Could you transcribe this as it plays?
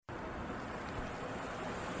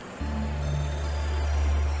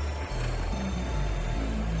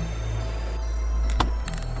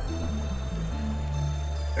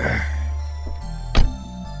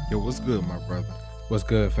what's good, my brother? What's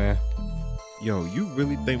good, fam? Yo, you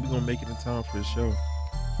really think we're gonna make it in time for the show?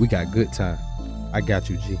 We got good time. I got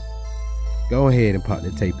you, G. Go ahead and pop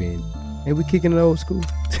the tape in. And we kicking it old school.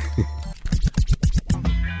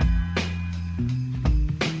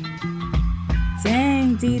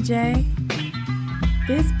 Dang, DJ.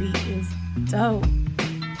 This beat is dope.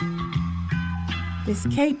 This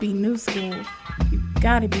can't be new school. You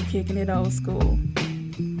gotta be kicking it old school.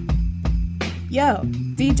 Yo,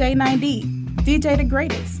 DJ 9D, DJ the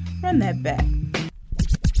greatest. Run that back.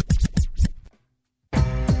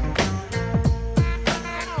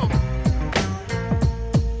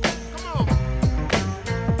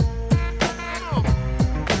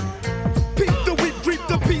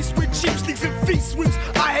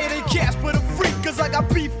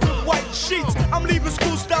 I'm leaving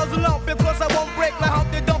school styles alone because I won't break like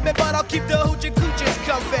Humpty Dumpty, but I'll keep the hoochie coochies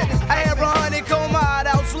comfy. I have a honeycomb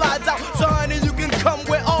hideout, slides out, so honey, you can come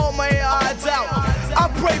with all my odds out. I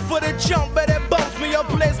pray for the jump, but it bumps me or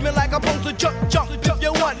plays me like I'm supposed to jump if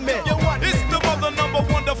you want me. It's the mother number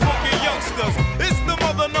one, the funky youngsters. It's the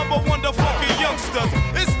mother number one, the funky youngsters.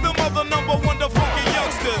 It's the mother number one, the funky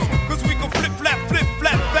youngsters. Cause we can flip, flap,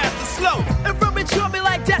 fast and slow. And from it me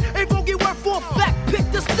like that, ain't funky word for a fact. Pick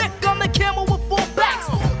the stick on the camel with four backs.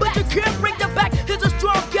 But you can't break the back, here's a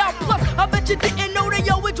strong gal. Plus, I bet you didn't know that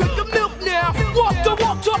yo, we drink the milk now. Walk the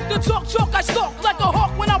walk, talk the talk, I stalk like a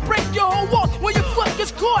hawk when I break your whole walk. When your foot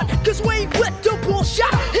gets caught, cause we ain't with the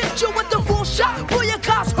bullshot. Hit you with the full shot, boy your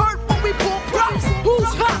cops hurt when we pull props.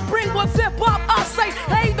 Who's hot, bring what's hip hop, I say,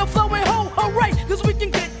 hey, the flow ain't ho, hooray, cause we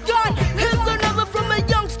can get done. Here's another from the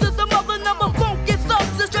youngsters, the mother number funky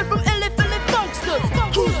thugs, straight from Illy Philly Funksters.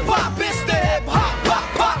 Cruise pop, it's the hip hop, pop,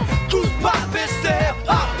 pop. Cruise pop, it's the hip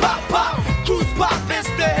hop, pop, pop. Cruise pop, it's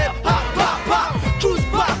the hip hop, pop, pop. Cruise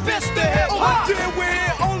pop, it's the hip hop. Oh, dear, we're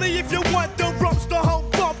here only if you want the rumps, the whole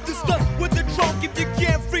bump, the stuff with the trunk if you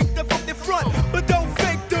can't freak the from the front. But don't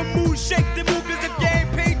fake the move, shake the move, cause if you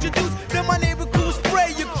ain't paid your dues, then my neighbor cool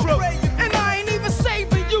spray your crew. And I ain't even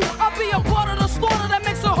saving you, I'll be a part of the slaughter that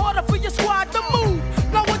makes it harder for your squad to move.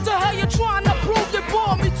 Now what the hell you trying to prove? You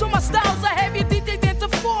bore me to my styles, I have you DJ dance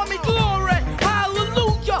for me. Glory,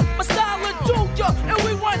 hallelujah, my style will do ya, and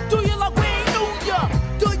we run through you like we ain't knew ya.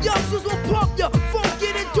 The youngsters will pump ya, funk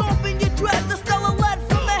it and dump in your dress, the Stella lead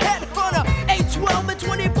from the headhunter. 812 and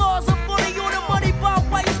 20 bars up for the on the money bar,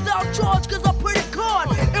 why you style charge, cause I'm pretty card.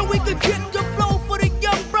 And we can kick the flow for the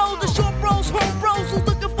young bros, the short bros, home bros who's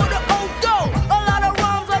looking for the old dough. A lot of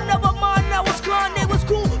rhymes I never mind, now it's con, they was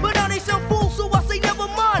cool, but now they sound fools, so I say never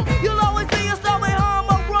mind. You'll always be a star behind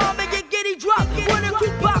my rhyme and get giddy drop when it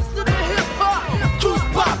quick box to the hip hop. Cruise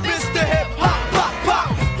pop, it's the hip hop, pop, pop.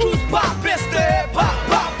 Cruise pop, it's the hip hop,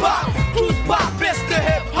 pop, pop. Cruise pop, it's the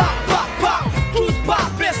hip hop, pop, pop. Cruise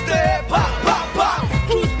pop, it's the hip hop, pop, pop.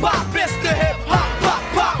 Cruise pop, it's the hip hop, pop,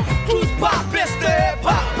 pop. Cruise pop, it's the hip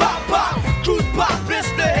hop, pop, pop. Cruise pop,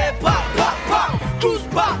 it's the hip hop, pop, pop. Cruise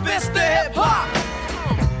pop, it's the hip hop.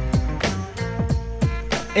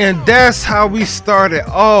 And that's how we started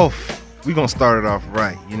off. We gonna start it off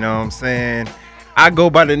right, you know what I'm saying? I go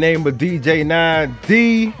by the name of DJ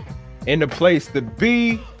 9D, in the place to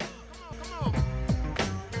be.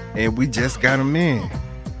 And we just got him in.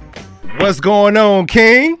 What's going on,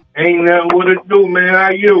 King? Ain't nothing what it do, man.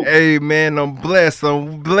 How you? Hey, man, I'm blessed.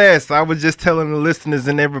 I was just telling the listeners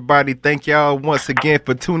and everybody, thank y'all once again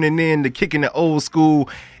for tuning in to Kicking the Old School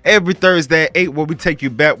every Thursday at 8, where we take you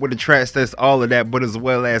back with the tracks that's all of that, but as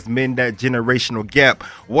well as mend that generational gap.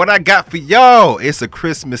 What I got for y'all, it's a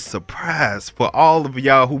Christmas surprise for all of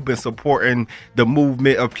y'all who've been supporting the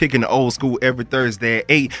movement of Kicking the Old School every Thursday at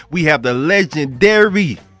 8. We have the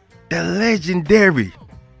legendary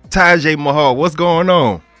Tajay Mahal. What's going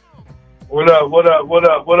on? What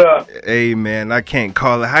up? Hey, man, I can't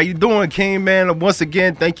call it. How you doing, King, man? Once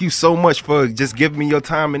again, thank you so much for just giving me your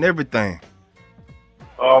time and everything.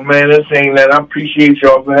 Oh, man, this ain't that. I appreciate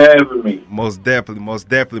y'all for having me. Most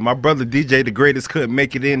definitely. My brother DJ the greatest couldn't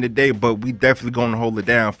make it in today, but we definitely gonna hold it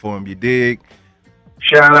down for him. You dig?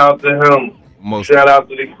 Shout out to him. Shout out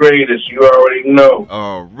to the greatest. You already know.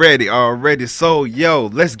 Already. So, yo,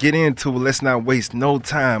 let's get into it. Let's not waste no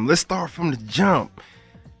time. Let's start from the jump.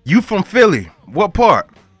 You from Philly? What part?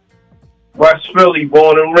 West Philly,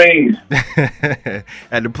 born and raised.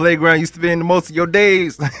 At the playground used to be in the most of your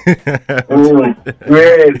days. Little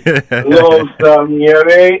something, you know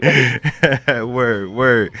what I mean?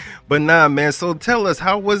 Word. But nah, man, so tell us,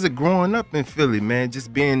 how was it growing up in Philly, man?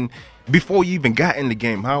 Just being, before you even got in the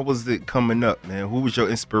game, how was it coming up, man? Who was your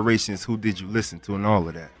inspirations? Who did you listen to and all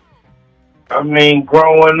of that? I mean,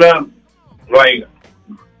 growing up, like,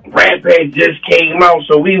 Rampage just came out,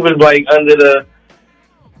 so we was like under the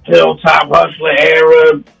Hilltop Hustler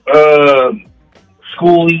era,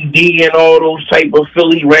 Schoolie D and all those type of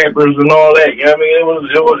Philly rappers and all that. You know what I mean? It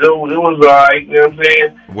was alright, you know what I'm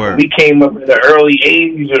saying? Word. We came up in the early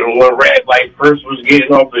 80s when rap like first was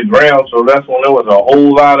getting off the ground, so that's when there was a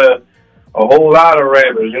whole lot of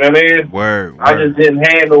rappers, you know what I mean? Word. I just didn't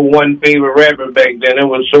have no one favorite rapper back then. There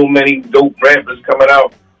was so many dope rappers coming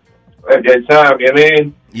out at that time, you know what I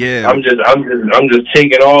mean? Yeah. I'm just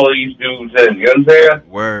taking all of these dudes in, you know what I'm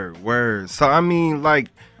saying? Word. So I mean, like,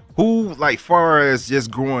 who, like, far as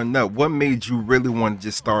just growing up, what made you really want to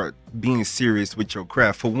just start being serious with your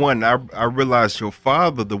craft? For one, I realized your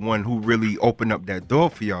father, the one who really opened up that door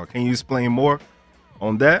for y'all. Can you explain more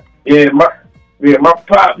on that? Yeah, my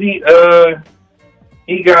pop, he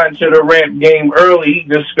got into the rap game early. He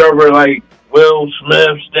discovered like Will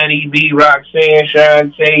Smith, Steady B, Roxanne,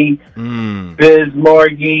 Shantae, Biz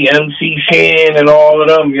Markie, MC Shan, and all of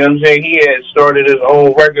them. You know what I'm saying? He had started his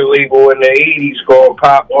own record label in the 80s called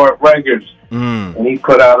Pop Art Records. And he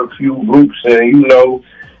put out a few groups, and, you know,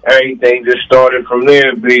 everything just started from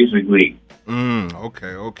there, basically.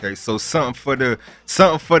 Okay. So something for the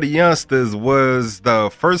youngsters was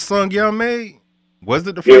the first song y'all made? Was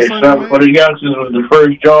it the first song? Yeah, Something for the Youngsters was the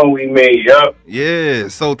first joint we made, yup. Yeah,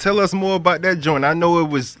 so tell us more about that joint. I know it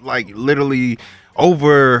was like literally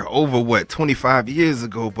over what, 25 years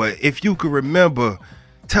ago, but if you could remember,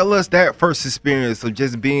 tell us that first experience of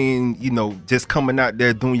just being, you know, just coming out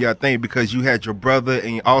there doing your thing, because you had your brother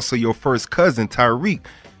and also your first cousin Tyreek.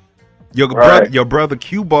 Your brother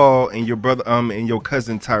Q Ball and your brother and your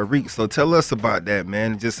cousin Tyreek. So tell us about that,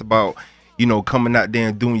 man. Just about, you know, coming out there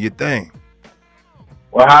and doing your thing.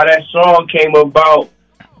 Well, how that song came about,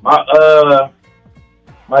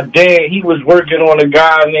 my dad, he was working on a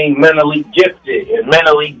guy named Mentally Gifted, and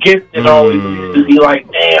Mentally Gifted always used to be like,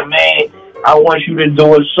 damn, man, I want you to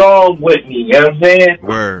do a song with me, you know what I'm saying?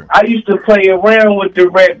 Word. I used to play around with the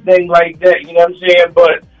rap thing like that, you know what I'm saying,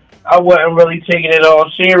 but I wasn't really taking it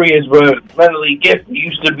all serious, but Mentally Gifted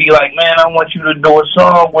used to be like, man, I want you to do a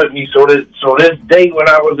song with me. So this day when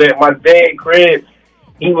I was at my dad's crib,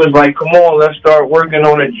 he was like, come on, let's start working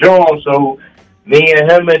on a joint. So me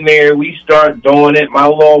and him in there, we start doing it. My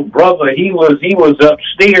little brother, he was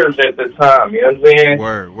upstairs at the time, you know what I'm saying?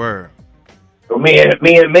 Word. So me and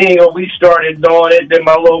we started doing it. Then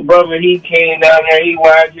my little brother, he came down there, he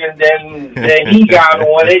watched it, then he got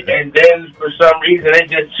on it, and then for some reason it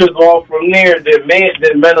just took off from there. The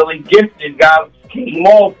Mentally Gifted came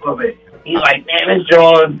off of it. He like, man, this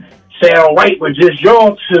joint sound right with just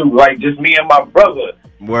y'all two, like just me and my brother.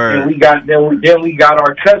 Word. And we got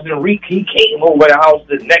our cousin Reek. He came over the house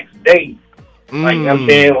the next day, like, you know what I'm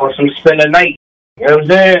saying, or some spend a night. You know what I'm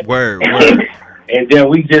saying? Word. And then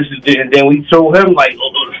we told him like,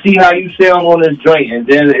 oh, see how you sound on this joint, and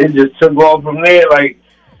then it just took off from there. Like,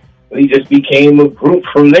 we just became a group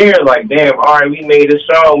from there. Like, damn, all right, we made a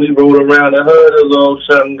song. We rode around the hood a little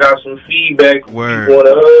something, got some feedback. Word. People in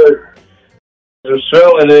the hood just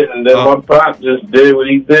selling it, and then my pop just did what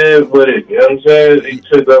he did with it. You know what I'm saying? He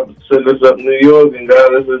took us up New York and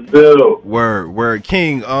got us a deal. Word.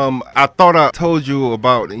 King, I thought I told you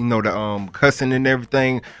about, you know, the cussing and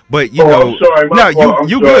everything, but you know, I'm sorry,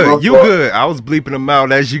 you good. I was bleeping them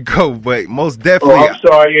out as you go, but most definitely. I'm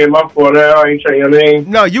sorry, yeah, my fault. I ain't trying your name.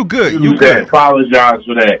 No, you good. You good. Apologize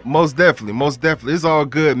for that. Most definitely. It's all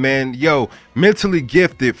good, man. Yo, Mentally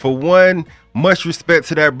Gifted, for one, much respect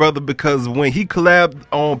to that brother, because when he collabed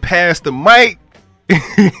on Pass the Mic,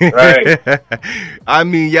 right. I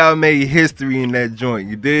mean, y'all made history in that joint.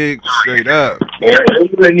 You dig? Straight up. Yeah,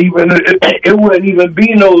 it wouldn't even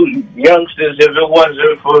be no youngsters if it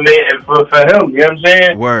wasn't for me and for him. You know what I'm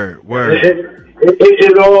saying? Word.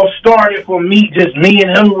 It all started for me. Just me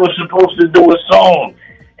and him were supposed to do a song,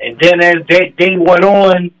 and then as that day went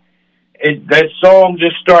on, that song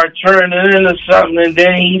just started turning into something, and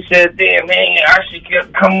then he said, damn, man, I should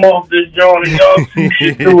come off this joint and y'all two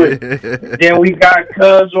should do it. Then we got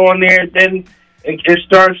Cuz on there, then it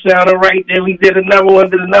started sounding right, then we did another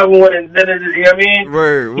one, and then it, you know what I mean?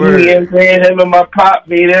 Word. You know what I'm saying? Him and my pop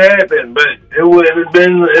made it happen, but it wouldn't have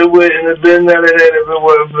been none of that if it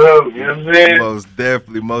wasn't for him, you know what I'm saying?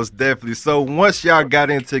 Most definitely. So once y'all got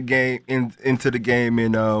into the game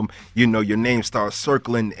and you know, your name started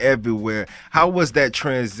circling everywhere, how was that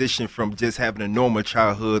transition from just having a normal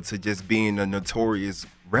childhood to just being a notorious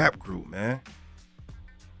rap group, man?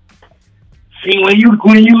 See, when you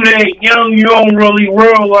that young, you don't really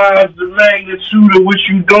realize the magnitude of what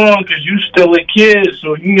you doing because you still a kid.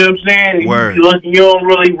 So, you know what I'm saying? Word. You don't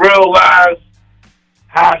really realize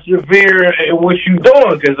how severe what you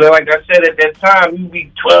doing. Because, like I said, at that time, you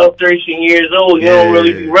be 12, 13 years old. You don't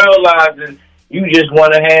really be realizing you just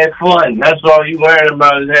want to have fun. That's all you learn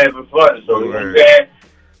about is having fun. So, you know what I'm saying?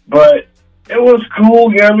 But it was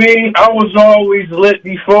cool, you know what I mean? I was always lit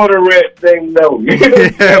before the rap thing, though. You know what I'm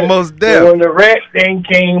Yeah, saying? most And definitely. when the rap thing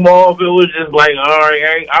came off, it was just like, all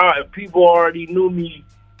right, people already knew me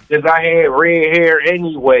because I had red hair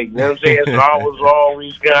anyway, you know what I'm saying? So I was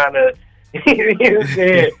always kind of, you know what I'm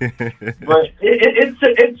saying? But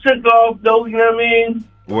it took off, though, you know what I mean?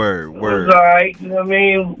 Word, It was word. all right, you know what I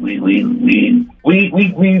mean? We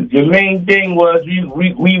the main thing was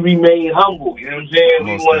we remained humble, you know what I'm saying?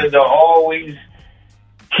 Most We wanted to always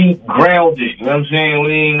keep grounded, you know what I'm saying?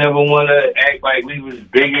 We ain't never want to act like we was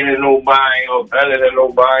bigger than nobody or better than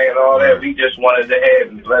nobody and all that. We just wanted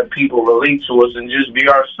to let people relate to us and just be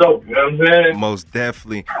ourselves, you know what I'm saying? Most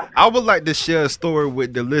definitely. I would like to share a story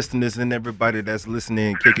with the listeners and everybody that's listening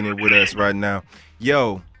and kicking it with us right now.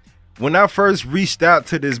 Yo, when I first reached out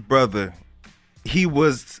to this brother, he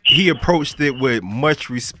approached it with much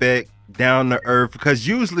respect, down to earth, because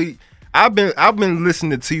usually I've been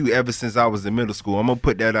listening to you ever since I was in middle school. I'm gonna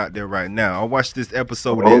put that out there right now. I watched this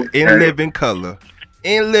episode in living color.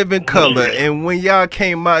 And when y'all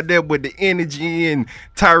came out there with the energy and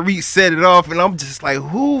Tyreek set it off, and I'm just like,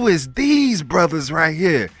 who is these brothers right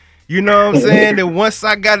here? You know what I'm saying? And once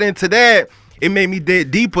I got into that, it made me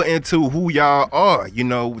dig deeper into who y'all are. You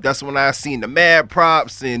know, that's when I seen the Mad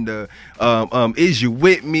Props and the Is You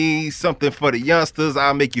With Me, something for the youngsters,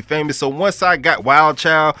 I'll Make You Famous. So once I got Wild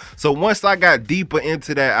Child, once I got deeper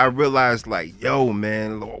into that, I realized like, yo,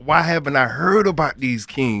 man, why haven't I heard about these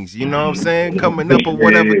kings? You know what I'm saying? Coming up or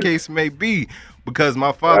whatever case may be. Because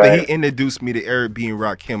my father, he introduced me to Eric B. and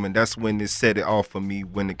Rakim, and that's when it set it off for me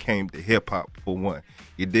when it came to hip hop, for one.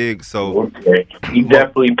 You dig? So he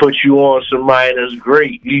definitely put you on somebody that's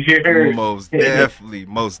great. You hear? Most definitely.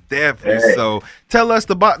 So tell us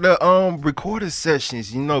about the recording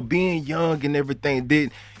sessions, you know, being young and everything.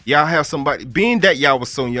 Did y'all have somebody, being that y'all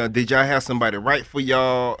was so young, did y'all have somebody write for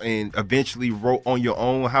y'all and eventually wrote on your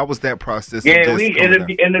own? How was that process? Yeah, we in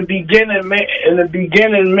the beginning,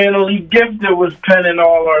 mentally gifted was penning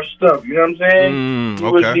all our stuff. You know what I'm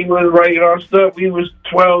saying? He was writing our stuff. We was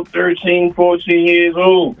 12, 13, 14 years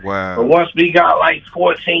old. Wow. But once we got like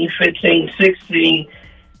 14, 15, 16,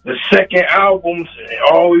 the second album,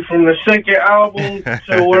 all the way from the second album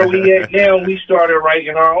to where we at now, we started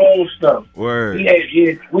writing our own stuff. Word. We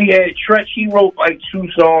had Tretch, he wrote like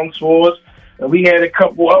 2 songs for us, and we had a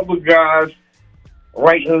couple other guys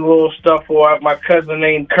writing little stuff for my cousin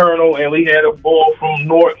named Colonel, and we had a boy from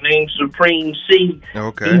North named Supreme C.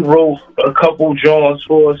 Okay. He wrote a couple joints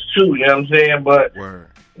for us too, you know what I'm saying? But Word.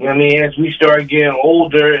 you know what I mean, as we start getting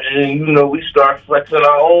older and you know, we start flexing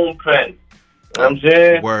our own pen. You know what I'm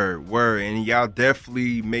saying? Word. And y'all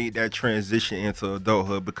definitely made that transition into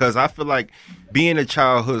adulthood, because I feel like being a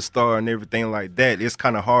childhood star and everything like that, it's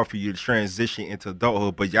kind of hard for you to transition into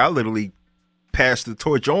adulthood, but y'all literally passed the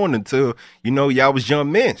torch on until, you know, y'all was young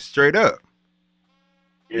men, straight up.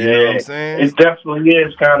 You know what I'm saying? It definitely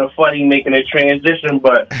is kind of funny making a transition,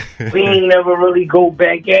 but we ain't never really go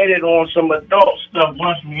back at it on some adult stuff.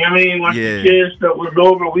 Once the kid stuff was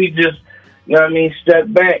over, we just, you know what I mean, step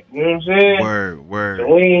back. You know what I'm saying? Word.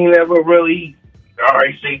 So we ain't never really, all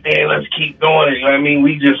right, say, damn, let's keep doing it. You know what I mean?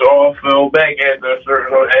 We just all fell back after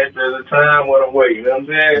the time went away. You know what I'm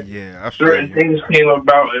saying? Yeah, I feel certain things came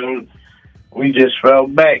about and we just fell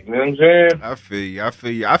back. You know what I'm saying? I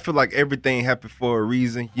feel you. I feel like everything happened for a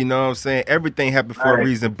reason. You know what I'm saying? Everything happened for a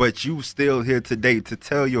reason, but you still here today to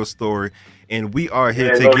tell your story. And we are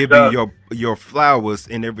here to give you your flowers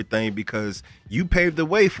and everything, because you paved the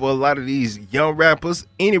way for a lot of these young rappers.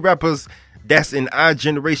 Any rappers that's in our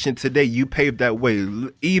generation today, you paved that way.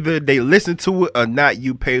 Either they listen to it or not,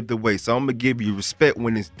 you paved the way. So I'm going to give you respect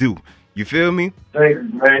when it's due. You feel me? Thanks,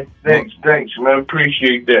 man. Thanks, man.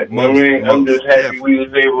 Appreciate that. You know what I mean? I'm just happy we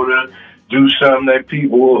was able to do something that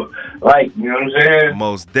people like, you know what I'm saying?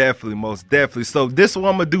 Most definitely. So this is what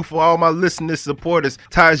I'm gonna do for all my listeners, supporters.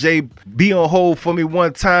 Tajay, be on hold for me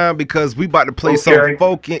one time, because we about to play some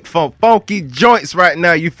funky joints right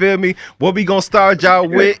now. You feel me? What we gonna start y'all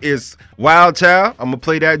with is Wild Child. I'm gonna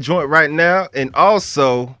play that joint right now, and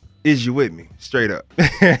also Is You With Me? Straight up.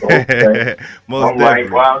 Okay. Most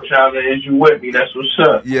definitely. Wild Child and Is You With Me? That's what's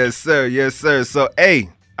up. Yes, sir. So, hey,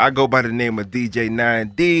 I go by the name of DJ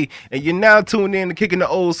 9D, and you're now tuned in to Kicking the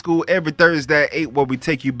Old School every Thursday at 8, where we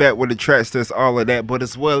take you back with the tracks, that's all of that, but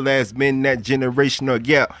as well as men that generational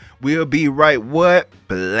gap. We'll be right what?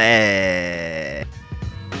 Black.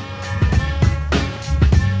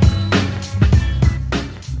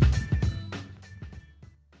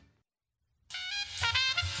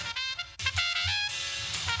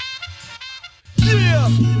 Yeah,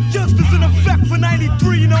 justice in effect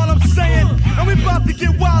saying? And we about to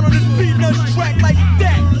get wild on this peanuts track like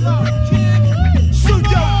that. So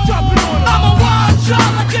yo, drop it on. I'm a wild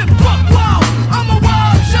child, I get buck wild. I'm a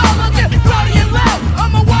wild child, I get rowdy and loud.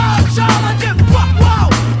 I'm a wild child, I get buck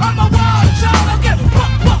wild. I'm a wild child, I get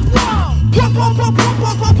buck wild.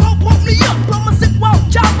 Pump me up. I'm a sick wild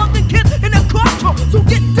child, fucking kid in a car trunk. So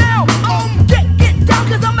get down, get down,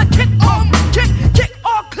 cause I'm a kick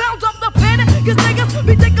all clowns off the planet. Cause niggas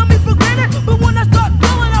be taking me for granted. But when I start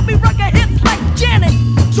blowing, I'll be rocking hits like Janet.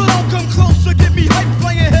 So don't come closer, get me hype,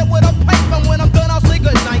 flying head with a pipe. And when I'm done, I'll say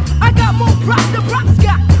goodnight. I got more props than props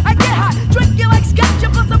got. I get hot, drinking like scotch.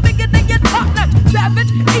 And plus I'm bigger than your top notch.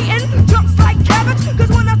 Savage, eating chunks like cabbage. Cause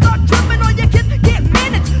when I start tripping on your kids, can't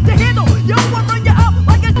manage to handle. Yo, I run you out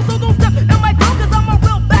like a so don't step in my door. Cause I'm a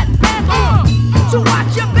real bad man. So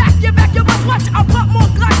watch your back.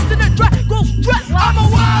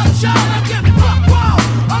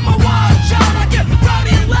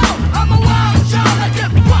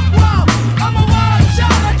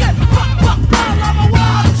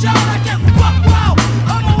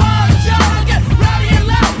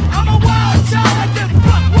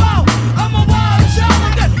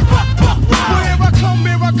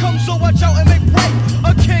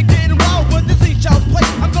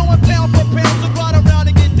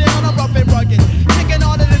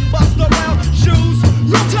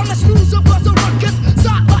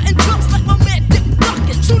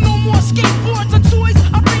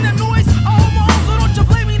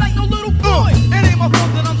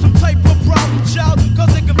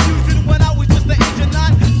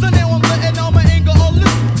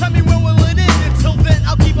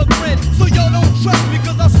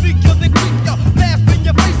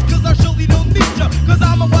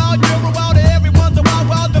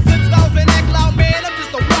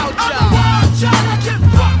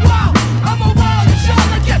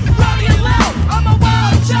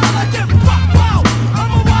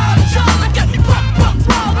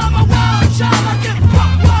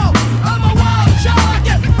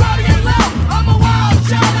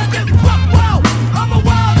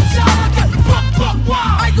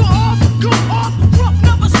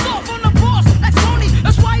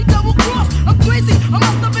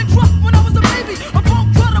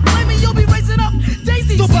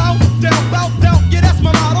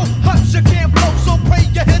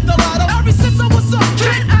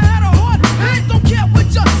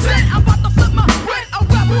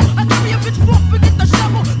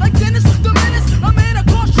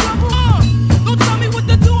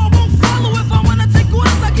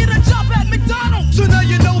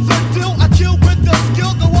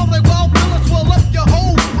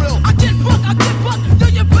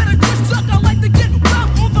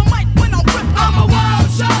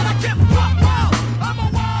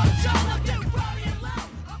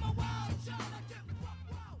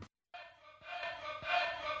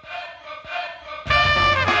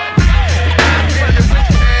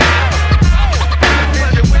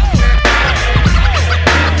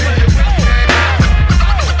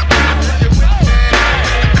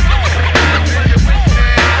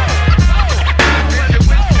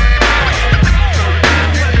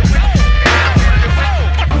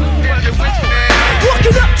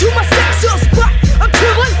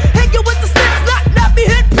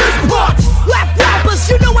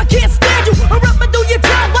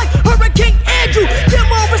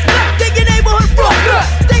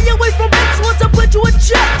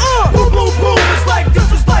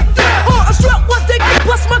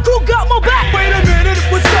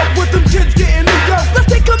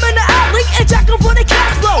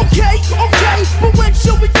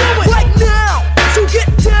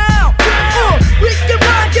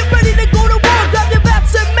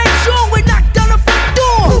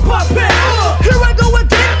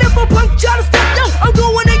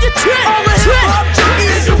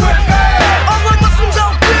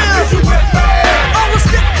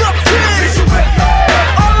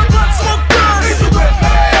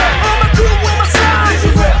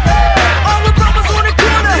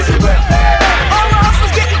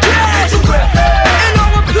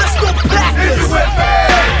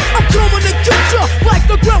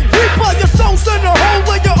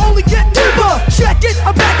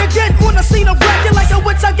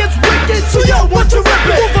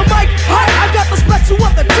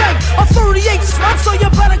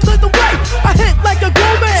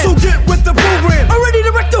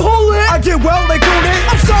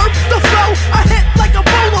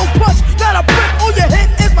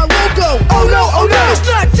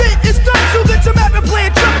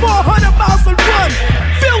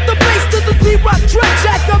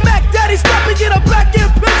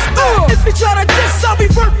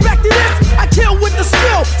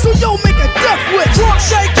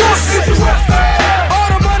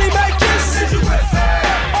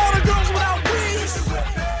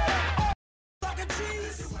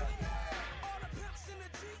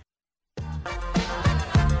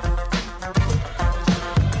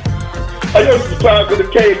 Strives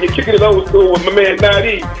of the K, and you're kicking it old school with my man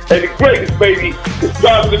 9E. And the greatest, baby, is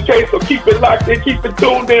Strives of the K, so keep it locked in, keep it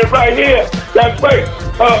tuned in right here. That's right.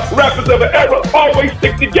 Rappers of the era always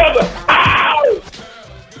stick together. Ow!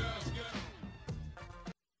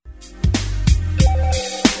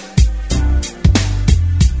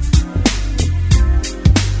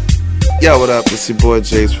 Yo, what up? It's your boy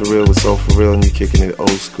Jace For Real with So For Real, and you're kicking it old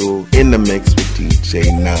school in the mix with DJ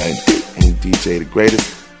 9 and DJ The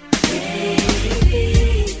Greatest.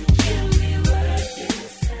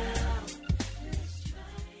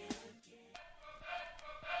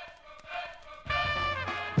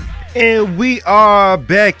 And we are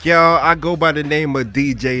back, y'all. I go by the name of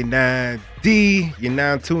DJ 9D. You're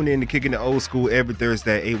now tuned in to Kicking the Old School every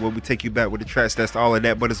Thursday at 8, where we take you back with the tracks. That's all of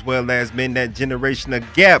that, but as well as been that generational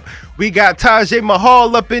gap. We got Tajay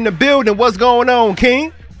Mahal up in the building. What's going on,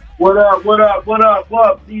 King? What up, what up, what up, what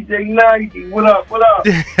up? DJ 90, what up, what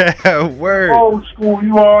up? Word. Old school,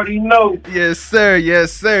 you already know. Yes, sir.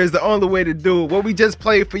 Yes, sir. It's the only way to do it. What we just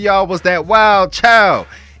played for y'all was that Wild Child.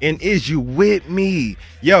 And Is You With Me?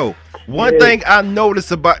 Yo, one thing I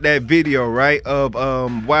noticed about that video, right, of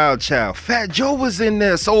Wild Child, Fat Joe was in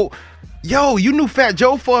there. So, yo, you knew Fat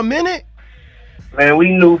Joe for a minute? Man,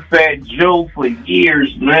 we knew Fat Joe for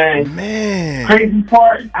years, man. Man. Crazy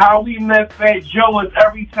part, how we met Fat Joe is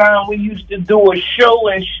every time we used to do a show,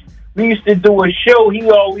 and he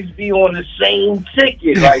always be on the same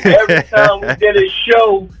ticket. Like, every time we did a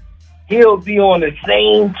show, he'll be on the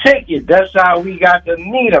same ticket. That's how we got to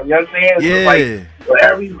meet him. You know what I'm saying? Yeah. So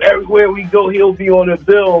like, everywhere we go, he'll be on the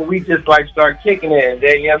bill. We just like start kicking it. And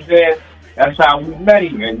then, you know what I'm saying? That's how we met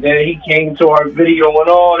him. And then he came to our video and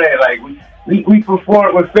all that. Like, we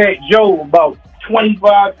performed with Fat Joe about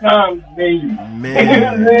 25 times, baby.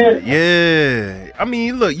 Man. Yeah. I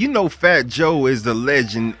mean, look, you know Fat Joe is the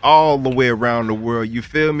legend all the way around the world. You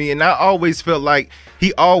feel me? And I always felt like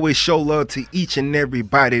he always showed love to each and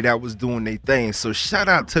everybody that was doing their thing. So shout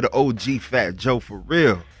out to the OG Fat Joe for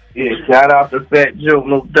real. Yeah, shout out to Fat Joe,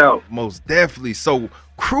 no doubt. Most definitely. So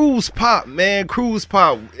Cruise Pop, man, Cruise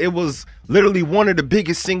Pop. It was literally one of the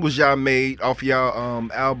biggest singles y'all made off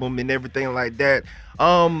y'all album and everything like that.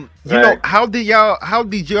 You know, how did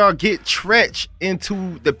y'all get Tretch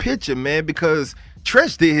into the picture, man? Because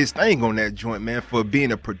Tretch did his thing on that joint, man, for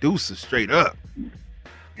being a producer straight up.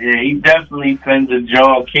 Yeah, he definitely pinned the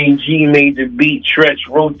joint. KG made the beat, Tretch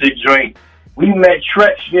wrote the joint. We met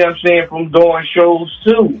Tretch, you know what I'm saying, from doing shows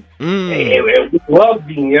too. And we loved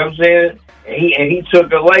him, you know what I'm saying? And he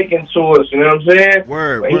took a liking to us, you know what I'm saying?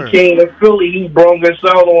 Word, when he came to Philly, he brought us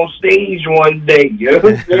out on stage one day, you know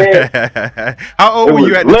what I'm saying? How old were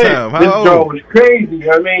you at the time? This joint was crazy.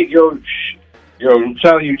 I mean, yo, I'm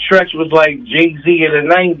telling you, Tretch was like Jay-Z in the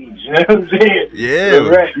 90s, you know what I'm saying? Yeah.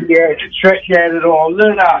 Tretch had it on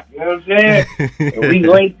lit out, you know what I'm saying? And we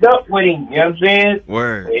linked up with him, you know what I'm saying?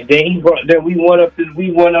 Word. And then we went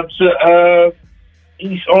up to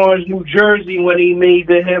East Orange, New Jersey, when he made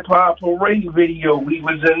the Hip Hop Parade video. We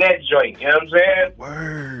was in that joint, you know what I'm saying?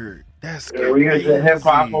 Word. That's crazy. We was in the Hip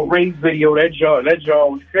Hop Parade video. That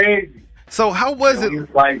joint was crazy. So how was it? We was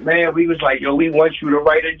like, yo, we want you to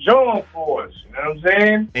write a joint for us. You know what I'm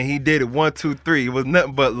saying? And he did it 1, 2, 3. It was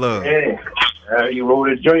nothing but love. Yeah. He wrote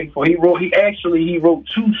a joint for. He wrote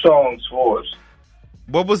 2 songs for us.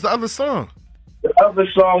 What was the other song? The other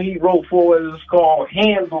song he wrote for us is called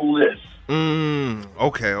Handle This.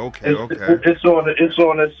 Okay. It's on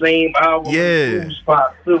the same album. Yeah.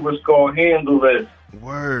 Spot too. It's called Handle This.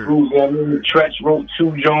 Word. Tretch wrote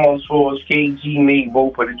 2 songs for us. KG made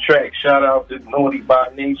both of the tracks. Shout out to Naughty by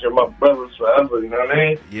Nature, my brothers forever. You know what I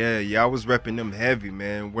mean? Yeah. I was repping them heavy,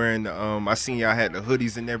 man. Wearing the I seen y'all had the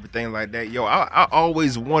hoodies and everything like that. Yo, I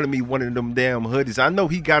always wanted me one of them damn hoodies. I know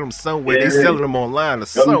he got them somewhere. Yeah. They selling them online or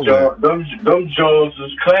somewhere. Them Jones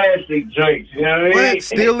is classic joints. You know what I mean?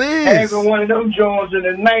 Still is. Having one of them Jones in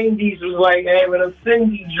the 90s was like having a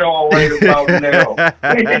Cindy Joe right about now.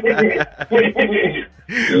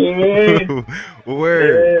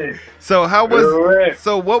 Word. So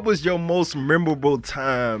what was your most memorable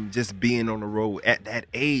time just being on the road at that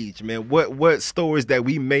age, man? What stories that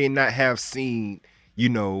we may not have seen, you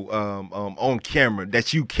know, on camera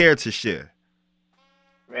that you care to share?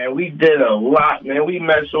 Man, we did a lot, man. We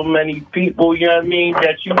met so many people, you know what I mean,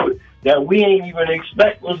 that we ain't even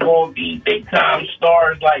expect was gonna be big time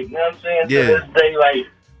stars, like, you know what I'm saying? Yeah. To this day, like,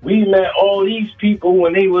 we met all these people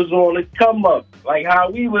when they was on the come up, like how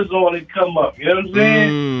we was on the come up. You know what I'm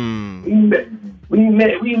saying?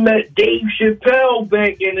 We met Dave Chappelle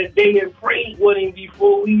back in the day and prayed with him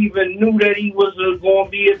before we even knew that he was going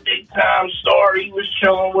to be a big time star. He was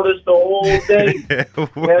chilling with us the whole day. You know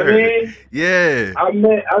what I mean? Yeah. I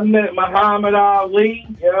met Muhammad Ali.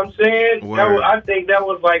 You know what I'm saying? I think that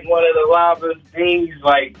was like one of the livest days,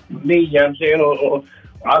 like me. You know what I'm saying?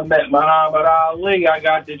 I met Muhammad Ali. I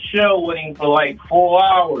got to chill with him for like 4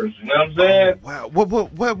 hours. You know what I'm saying? Wow.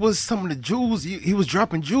 What was some of the jewels? He was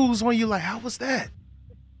dropping jewels on you. Like, how was that?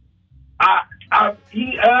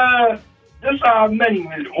 That's how I met him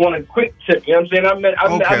on a quick tip. You know what I'm saying?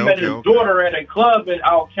 I met his daughter at a club in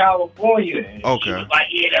out California. And she was like,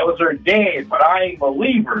 yeah, that was her dad, but I ain't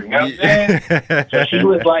believe her. You know what I'm saying? So she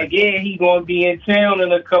was like, yeah, he gonna be in town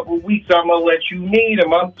in a couple of weeks. I'm gonna let you meet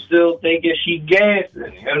him. I'm still thinking she gassing. You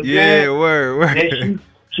know what I'm saying? Word. And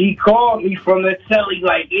she called me from the telly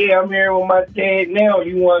like, yeah, I'm here with my dad now.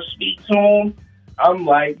 You want to speak to him? I'm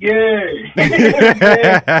like, yeah.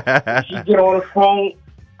 She get on the phone.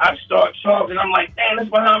 I start talking. I'm like, damn, that's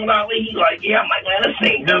Muhammad Ali. He's like, yeah. I'm like, man,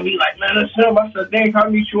 this ain't him. He like, man, that's him. I said, damn, can I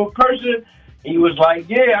meet you in person? He was like,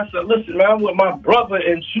 yeah. I said, listen, man, I'm with my brother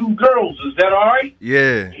and 2 girls. Is that all right?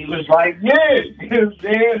 Yeah. He was like, yeah. You know what I'm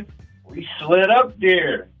saying? We slid up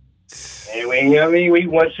there. And we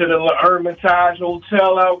went to the Hermitage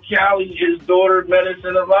Hotel out Cali. His daughter met us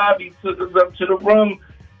in the lobby, took us up to the room.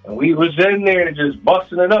 And we was in there just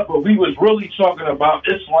busting it up, but we was really talking about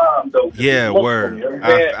Islam, though. Yeah, word. You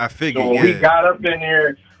know I figured, so when we got up in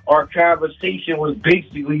there, our conversation was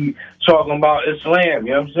basically talking about Islam,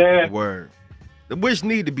 you know what I'm saying? Word. Which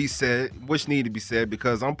need to be said,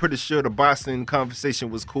 because I'm pretty sure the boxing conversation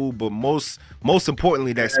was cool, but most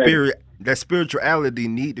importantly, that spirituality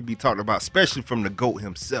need to be talked about, especially from the GOAT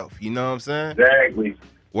himself. You know what I'm saying? Exactly.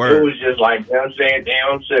 Word. It was just like, you know what I'm saying, damn,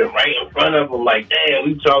 I'm sitting right in front of him like, damn,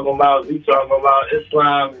 we talking about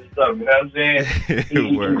Islam and stuff, you know what I'm saying?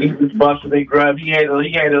 he was busting the grub. He had a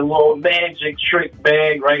little magic trick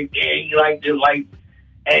bag right there. He liked to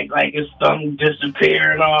act like his thumb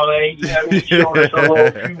disappear and all that. You know what I mean? Showed us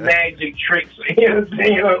a few magic tricks. You know what I'm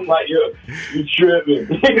saying? I'm like, yo, you tripping.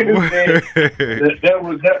 You know what I'm saying?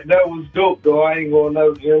 That was dope, though. I ain't gonna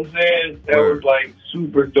know. You know what I'm saying? That was like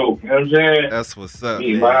super dope. You know what I'm saying? That's what's up.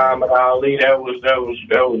 Muhammad Ali, that was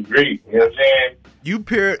great. You know what I'm saying?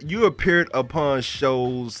 You appeared upon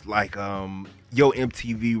shows like Yo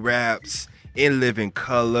MTV Raps, In Living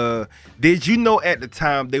Color. Did you know at the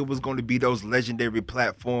time there was going to be those legendary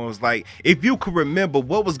platforms? Like, if you could remember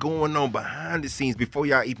what was going on behind the scenes before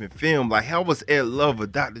y'all even filmed, like how was Ed Lover,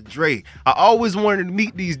 Dr. Dre? I always wanted to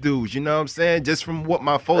meet these dudes, you know what I'm saying? Just from what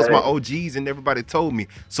my folks, my OGs and everybody told me.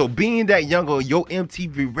 So being that young on Yo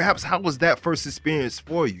MTV Raps, how was that first experience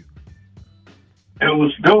for you? It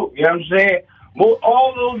was dope, you know what I'm saying? Well,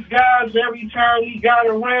 all those guys, every time we got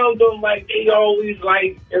around them, like they always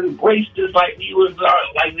like embraced us, like we was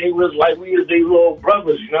their little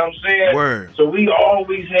brothers. You know what I'm saying? Word. So we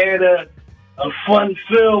always had a fun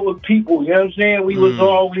feel with people. You know what I'm saying? We was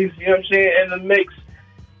always, you know what I'm saying, in the mix,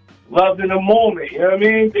 loving the moment. You know what I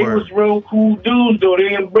mean? They was real cool dudes, though.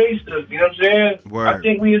 They embraced us. You know what I'm saying? Word. I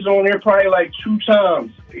think we was on there probably like 2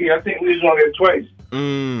 times. Yeah, I think we was on there twice.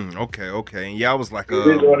 Okay. And y'all was like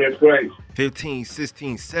 15,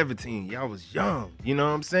 16, 17. Y'all was young. You know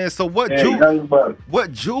what I'm saying? So what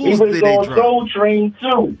jewels did they drop? Soul Train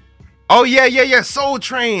too. Oh yeah. Soul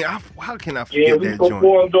Train. How can I forget that joint? Yeah, we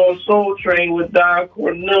performed on Soul Train with Don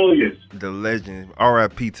Cornelius. The legend.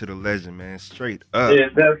 R.I.P. to the legend, man. Straight up. Yeah,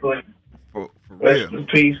 definitely. For Rest real. in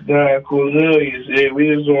peace, Don Cornelius. Yeah,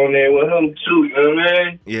 we was on there with him too. You know what I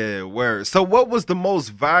mean? Yeah, word. So what was the most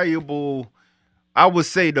valuable? I would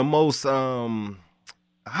say the most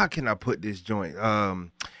how can I put this joint?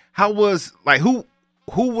 How was like who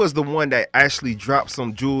was the one that actually dropped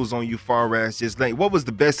some jewels on you far as just like what was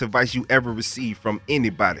the best advice you ever received from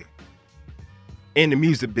anybody in the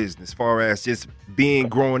music business far as just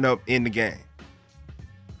growing up in the game?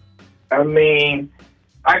 I mean,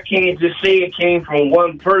 I can't just say it came from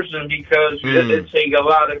one person because it take a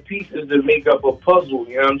lot of pieces to make up a puzzle,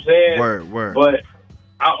 you know what I'm saying? Word. But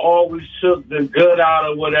I always took the good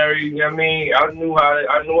out of whatever. You know what I mean, I knew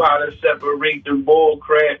how to separate the bull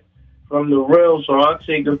crap from the real. So I'll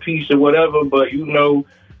take a piece of whatever. But you know,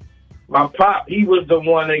 my pop, he was the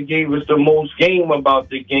one that gave us the most game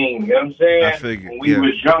about the game. You know what I'm saying? I figured. When we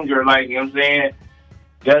was younger, like you know what I'm saying.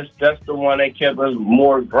 That's the one that kept us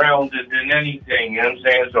more grounded than anything. You know what I'm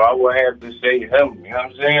saying? So I would have to say him. You know what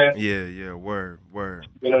I'm saying? Yeah. Word.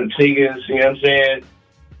 You know, taking. You know what I'm saying?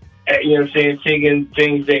 You know what I'm saying? Taking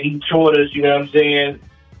things that he taught us, you know what I'm saying,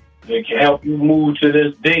 that can help you move to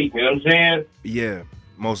this date, you know what I'm saying? Yeah,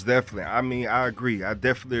 most definitely. I mean, I agree. I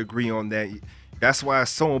definitely agree on that. That's why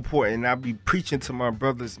it's so important. And I be preaching to my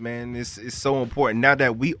brothers, man. It's so important. Now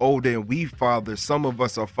that we older and we fathers, some of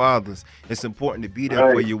us are fathers. It's important to be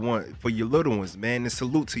there for your little ones, man. And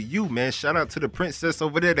salute to you, man. Shout out to the princess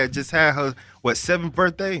over there that just had her 7th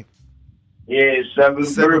birthday. Yeah,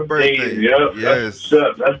 7th birthday. Yep. Yes.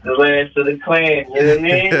 That's the last of the clan. You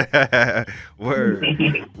know what I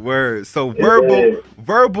mean? Word. So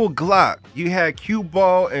verbal Glock. You had Q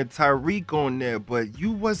Ball and Tyreek on there, but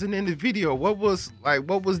you wasn't in the video. What was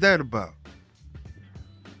that about?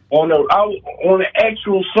 On the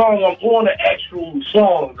actual song, I'm on the actual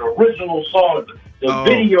song, the original song. The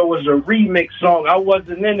video was a remix song. I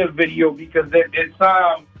wasn't in the video because at that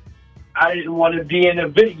time I didn't want to be in the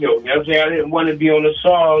video. You know what I'm saying? I didn't want to be on the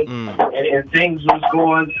song, and things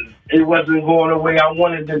it wasn't going the way I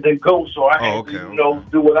wanted it to go, so I had to,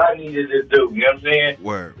 do what I needed to do. You know what I'm saying?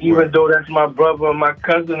 Even though that's my brother and my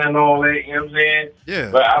cousin and all that, you know what I'm saying?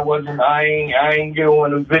 Yeah. But I ain't get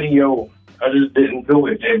on the video. I just didn't do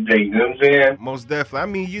it that day. You know what I'm saying? Most definitely. I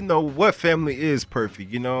mean, you know what family is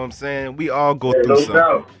perfect. You know what I'm saying? We all go through something.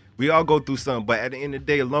 Doubt. We all go through something, but at the end of the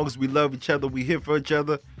day, as long as we love each other, we here for each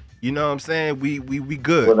other. You know what I'm saying? We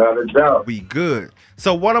good. Without a doubt. We good.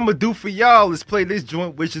 So what I'm going to do for y'all is play this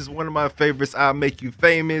joint, which is one of my favorites, I'll Make You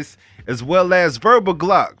Famous, as well as Verbal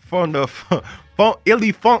Glock from the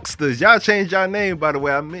Illy Funksters. Y'all changed y'all name, by the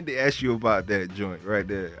way. I meant to ask you about that joint right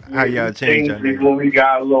there. How y'all changed y'all name? When we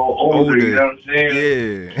got a little older, you know what I'm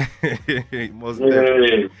saying? Yeah. Most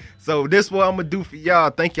definitely. So this is what I'm going to do for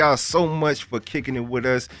y'all. Thank y'all so much for kicking it with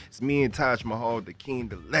us. It's me and Taj Mahal, the king,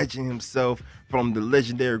 the legend himself, from the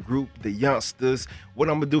legendary group, the Youngsters. What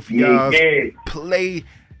I'm going to do for y'all is play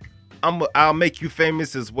I'll Make You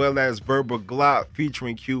Famous, as well as Verbal Glock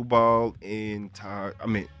featuring Q Ball and Taj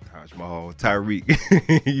Mahal, Tyreek.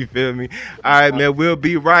 You feel me? All right, man. We'll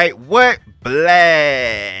be right. What?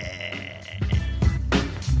 Black.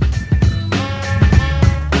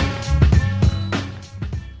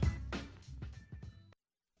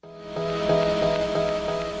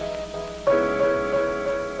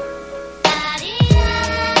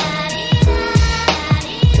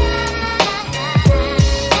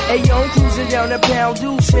 Hey, yo, I'm cruising down the pound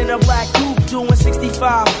deuce in a black coupe, doing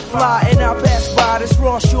 65, fly, and I passed by this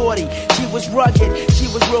raw shorty. She was rugged, she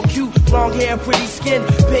was real cute, long hair, pretty skin,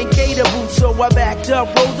 pink gator boots, so I backed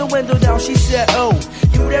up, rolled the window down, she said, oh,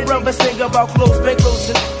 you that rubber singer about clothes, big clothes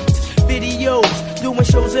and videos, doing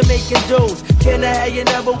shows and making doughs. Can I have your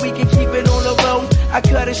number? We can keep it on the low. I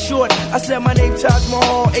cut it short. I said my name Taj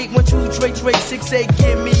Mahal, 812-Trey-68.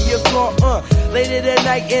 Give me your call. Later that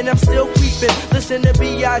night and I'm still creeping. Listen to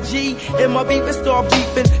B.I.G. and my beeping start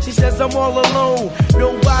beeping. She says I'm all alone,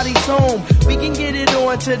 nobody's home. We can get it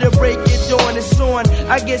on to the break it dawn. It's on.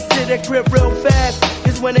 I get to the crib real fast.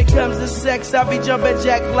 Cause when it comes to sex, I be jumping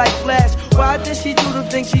jack like Flash. Why did she do the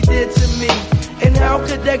things she did to me? And how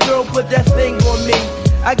could that girl put that thing on me?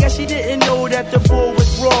 I guess she didn't know that the bull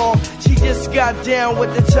was wrong. She just got down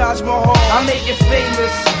with the Taj Mahal. I make it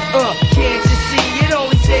famous, can't you see? It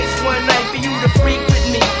only takes one night for you to freak with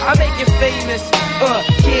me. I make it famous,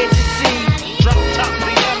 can't you see? Drop top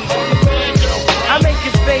BMs on the banjo. I make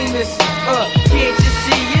it famous, can't you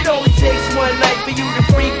see? It only takes one night for you to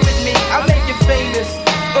freak with me. I make it famous,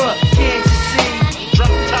 can't you see?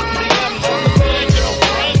 Drop top BMs on the banjo.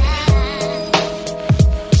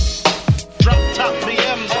 Drop top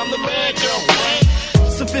BMs on the banjo.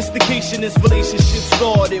 Sophistication is relationship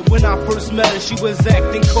started. When I first met her, she was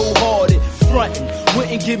acting cold-hearted, frontin',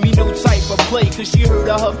 wouldn't give me no type of play. Cause she heard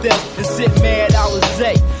of her best and sit mad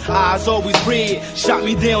Alizé. Eyes always red, shot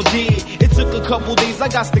me down dead. It took a couple days, I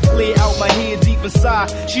got to clear out my head deep inside.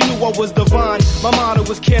 She knew I was divine. My motto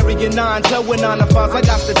was carrying 9, tell when 9 to 5s. I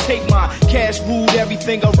got to take my cash, ruled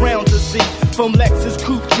everything around to see. From Lexus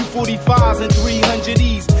coupe, Q45s and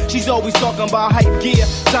 300Es. She's always talking about hype gear,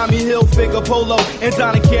 Tommy Hilfiger polo, and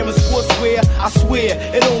Donna Karan sportswear. I swear,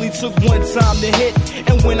 it only took one time to hit.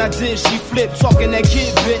 And when I did, she flipped, talking that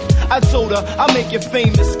kid bit. I told her, I'll make you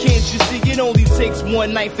famous, can't you see? It only takes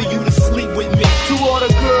one night for you to sleep with me. To all the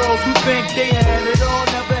girls who think they had it all,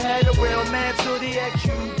 never had a real man till they had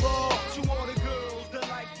Q Ball. To all the girls that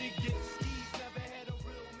like to get skis, never had a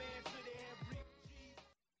real man till they had Rick G.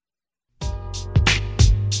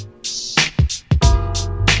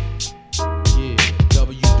 Yeah,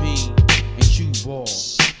 WB and Q Ball,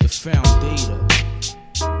 the Foundator,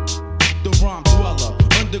 the rhyme dweller,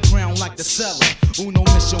 underground like the cellar. Uno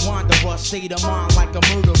mission wanderer, state of mind like a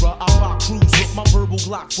murderer. I rock crews with my verbal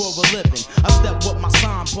Glock for a living. I step with my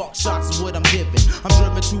sign, buck shots is what I'm giving. I'm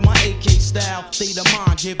driven to my AK style, state of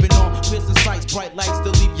mind, giving on prison sights, bright lights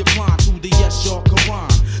to leave you blind. To the yes, your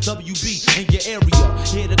Quran, WB in your area.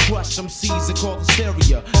 Here to crush some C's and call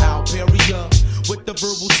hysteria. Alberia with the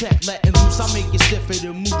verbal tech letting loose. I make it stiffer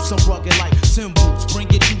than moose. I'm rugged like symbols. Bring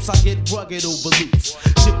it juice, I get rugged over loops.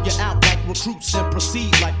 Ship you out like recruits and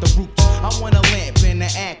proceed like the roots. I want a lamp and an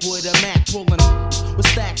act with a Mac pulling with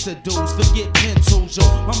stacks of dudes. Forget pencils, yo.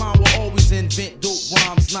 My mind will always invent dope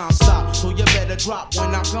rhymes non-stop. So you better drop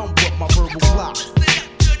when I come with my verbal clock.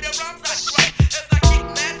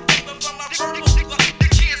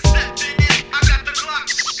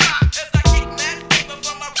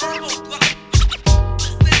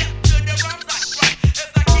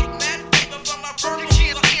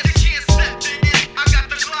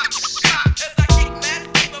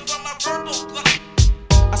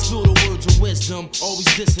 Always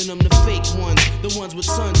dissing them, the fake ones, the ones with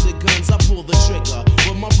sons and guns. I pull the trigger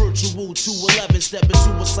with my virtual 211. Step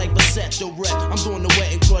into a cypher set direct. I'm doing the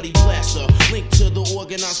wet and cruddy blaster. Link to the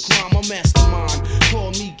organized crime, a mastermind.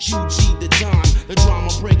 Call me QG the Don, the drama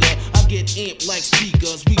bringer. I get amped like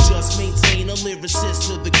speakers. We just maintain a lyricist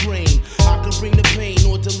to the grain. I can bring the pain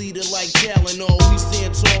or delete it like Tylenol. We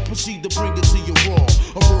stand tall, proceed to bring it to your raw.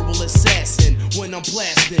 A verbal assassin when I'm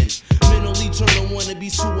blasting. Mentally turn a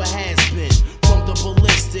wannabes to a has-been. From the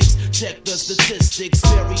ballistics, check the statistics.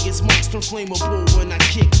 Various marks turn flammable when I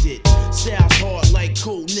kicked it. Styles hard like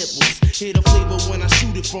cold nipples. Hear the flavor when I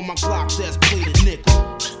shoot it from my Glock that's plated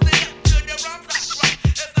nickel.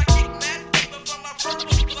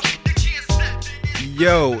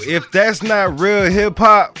 Yo, if that's not real hip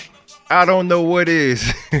hop, I don't know what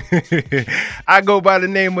is. I go by the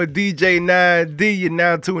name of DJ 9D. You're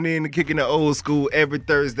now tuning in to Kicking the Old School every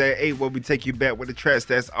Thursday at 8, where we take you back with the tracks.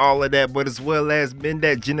 That's all of that, but as well as been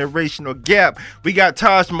that generational gap. We got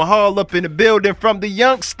Taj Mahal up in the building from the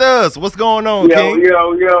Youngsters. What's going on, King?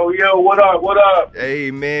 Yo, what up?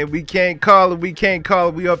 Hey, man, we can't call it.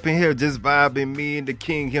 We up in here just vibing, me and the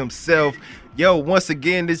King himself. Yo, once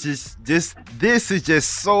again, this is just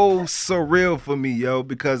so surreal for me, yo,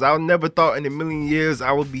 because I never thought in a million years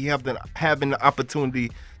I would be having the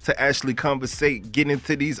opportunity to actually conversate, get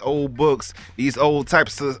into these old books, these old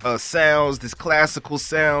types of sounds, this classical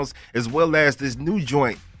sounds, as well as this new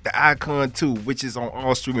joint, the Icon 2, which is on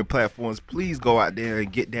all streaming platforms. Please go out there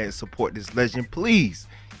and get that and support this legend, please.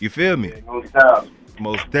 You feel me? Yeah, no doubt.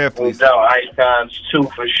 Most definitely. No doubt, Icons 2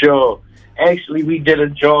 for sure. Actually, we did a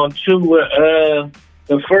John 2 with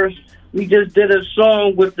we just did a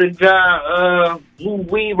song with the guy Lou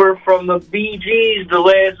Weaver from the Bee Gees, the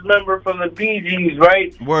last member from the Bee Gees,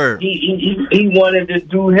 right? Word. He wanted to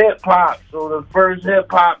do hip hop, so the first hip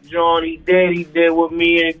hop John he did with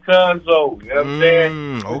me and Conzo. You know what I'm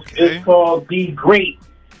saying? Okay. It's called Be Great.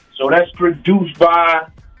 So that's produced by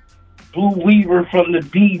Blue Weaver from the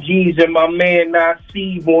Bee Gees and my man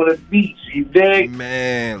Nasib on the beats. You dig?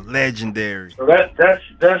 Man, legendary. So that's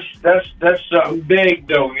something big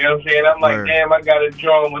though. You know what I'm saying? I'm like, Word. damn, I got a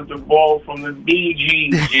drum with the ball from the Bee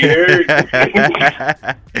Gees. You heard?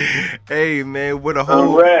 Hey man, with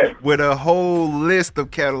a whole list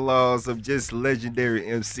of catalogs of just legendary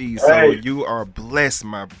MCs. So Hey. you are blessed,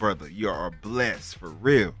 my brother. You are blessed for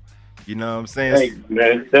real. You know what I'm saying? Thanks,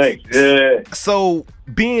 man. Thanks. Yeah. So,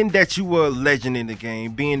 being that you were a legend in the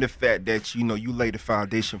game, being the fact that you laid the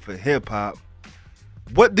foundation for hip hop,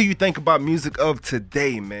 what do you think about music of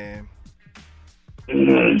today, man?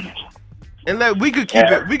 And we could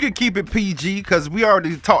keep it PG because we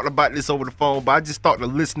already talked about this over the phone, but I just thought the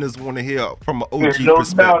listeners want to hear from an OG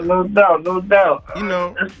perspective. No doubt. You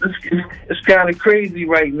know, it's kind of crazy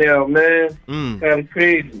right now, man. Kind of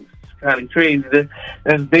crazy.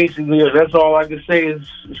 That's basically that's all I can say is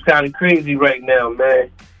it's kind of crazy right now, man.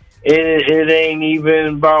 It ain't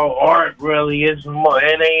even about art, really. It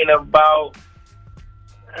ain't about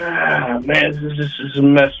man. It's a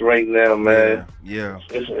mess right now, man. Yeah.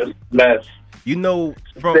 It's a mess. You know,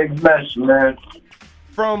 Big mess, man.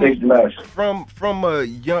 Big mess. From a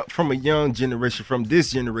young generation, from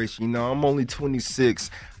this generation, you know, I'm only 26.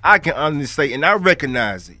 I can honestly say, and I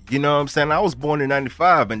recognize it, you know what I'm saying? I was born in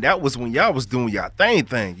 95, and that was when y'all was doing y'all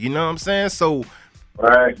thing, you know what I'm saying? So,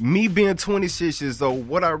 right. Me being 26 years old,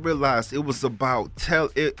 what I realized, it was about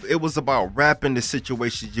rapping the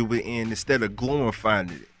situations you were in instead of glorifying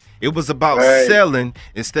it. It was about selling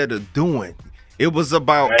instead of doing. It was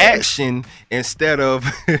about action instead of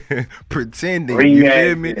pretending. You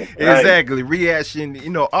feel me? Right. Exactly. Reaction, you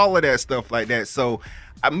know, all of that stuff like that. So,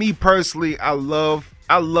 me personally, I love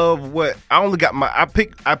what I only got I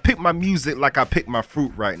pick my music like I pick my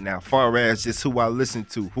fruit right now, far as just who I listen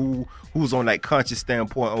to, who's on that conscious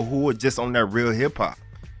standpoint, or who are just on that real hip hop,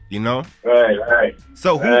 you know? Right.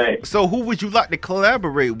 So who would you like to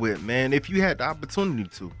collaborate with, man, if you had the opportunity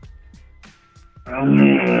to? I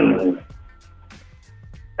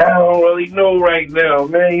don't really know right now,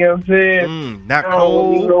 man. You know what I'm saying? Not I don't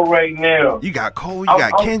Cole. really know right now. You got Cole. You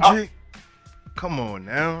got Kendrick. Come on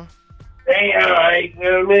now. Hey, alright, you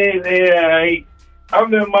know what I mean? Hey, alright.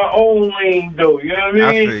 I'm in my own lane, though. You know what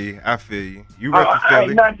I mean? I feel you. You rep the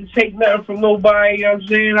Philly. Not to take nothing from nobody, you know what I'm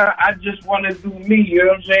saying? I just want to do me, you know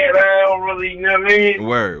what I'm saying? I don't really, you know what I mean?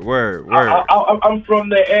 Word. I'm from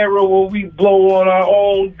the era where we blow on our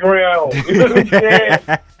own ground. You know what I'm saying?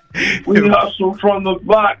 We hustle from the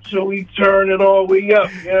block so we turn it all the way up.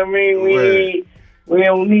 You know what I mean? We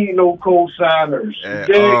don't need no co-signers.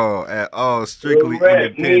 At all. Strictly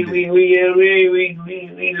independent.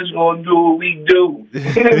 We just gonna do what we do. You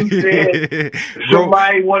know what I'm saying?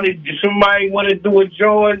 Somebody wanna do a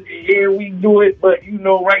joint, yeah, we do it. But you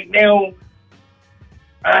know, right now,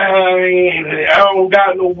 I don't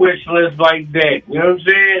got no wish list like that. You know what I'm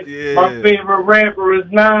saying? Yeah. My favorite rapper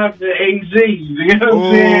is Nas and AZ. You know what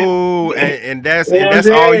I'm saying? Ooh, and that's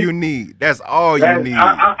all you need. That's all you need.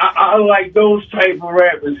 I like those type of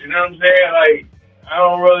rappers. You know what I'm saying? Like, I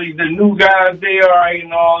don't really, the new guys, they alright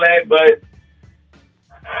and all that, but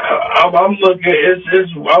I'm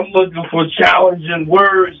looking for challenging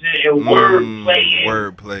words and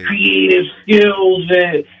wordplay, creative skills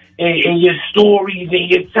and your stories and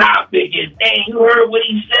your topic. And dang, you heard what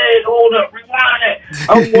he said. Hold up, rewind it.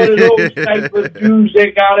 I'm one of those type of dudes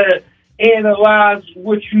that gotta analyze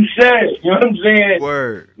what you said. You know what I'm saying?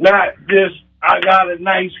 Word. Not just I got a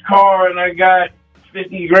nice car and I got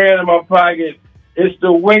 50 grand in my pocket. It's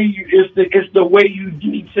the way you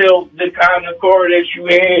detail the kind of car that you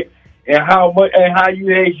had and how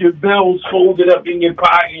you had your bills folded up in your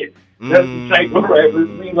pocket. That's the type of rappers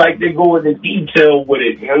we like to go into detail with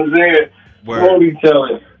it. You know what I'm saying?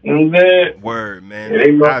 Storytelling. You know what I'm saying? Word, man.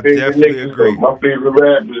 Yeah, I definitely agree. My favorite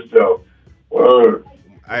rappers, though. Word.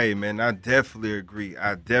 Hey, man, I definitely agree.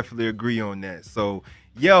 I definitely agree on that. So,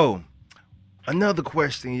 yo, another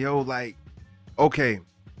question, like, okay,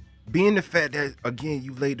 being the fact that, again,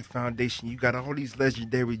 you laid the foundation, you got all these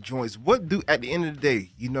legendary joints, what do, at the end of the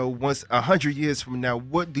day, once 100 years from now,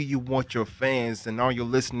 what do you want your fans and all your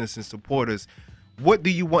listeners and supporters, what do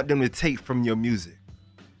you want them to take from your music?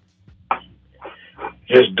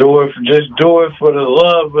 Just do it for the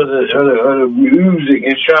love of the music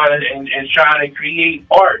and trying to create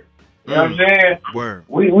art. You know what I'm saying? Word.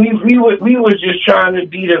 We was just trying to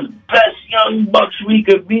be the best young bucks we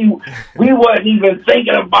could be. We wasn't even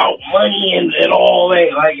thinking about money and all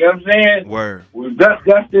that. Like, you know what I'm saying? Word.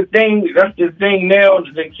 That's the thing. That's the thing now.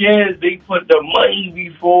 The kids, they put the money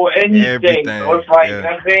before anything. Everything. So it's like, you know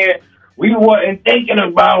what I'm saying? We wasn't thinking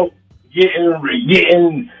about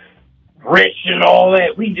getting rich and all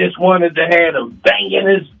that. We just wanted to have the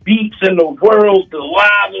bangingest beats in the world, the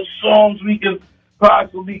livest songs we could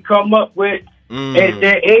possibly come up with at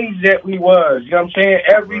that age that we was. You know what I'm saying?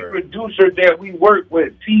 Every producer that we worked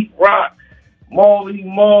with, Pete Rock, Marley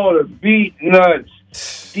Marl, the Beat Nuts,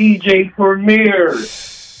 DJ Premier,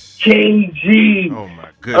 KG. Oh my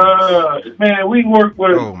goodness. Man, we worked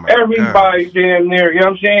with everybody damn near, you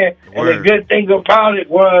know what I'm saying? And the good thing about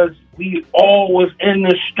it was we all was in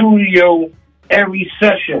the studio every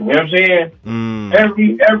session, you know what I'm saying?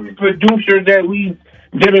 Every producer that we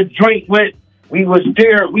did a joint with, we was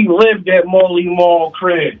there. We lived at Marley Marl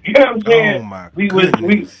crib. You know what I'm saying? Oh my we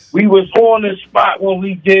goodness. we was on the spot when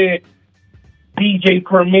we did DJ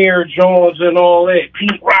Premier Jones and all that.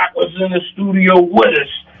 Pete Rock was in the studio with us,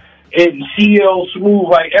 and CL Smooth.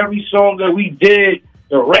 Like every song that we did,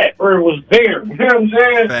 the rapper was there. You know what I'm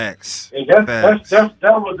saying? Facts. And that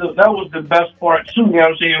was the best part too. You know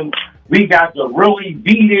what I'm saying? We got to really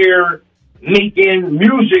be there, making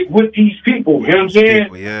music with these people, you know what I'm saying?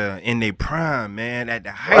 People, yeah, in their prime, man, at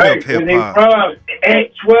the height of hip-hop. In their prime,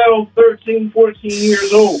 at 12, 13, 14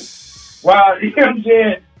 years old. Wow, you know what I'm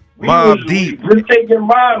saying? Mob Deep. We're taking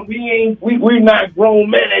mind, we're not grown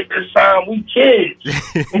men at this time, we kids.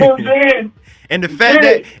 You know what I'm saying? And the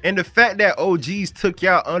fact that OGs took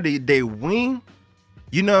y'all under their wing,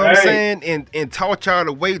 you know what I'm saying, and taught y'all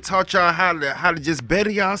the way, taught y'all how to just better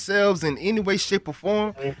yourselves in any way, shape, or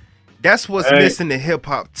form. That's what's missing in hip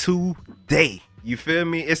hop today. You feel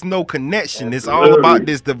me? It's no connection. It's all about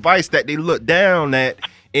this device that they look down at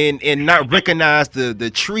and not recognize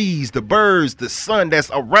the trees, the birds, the sun that's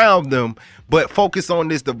around them, but focus on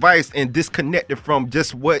this device and disconnect it from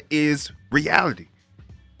just what is reality.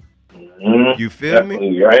 You feel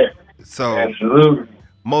me? Right. So absolutely.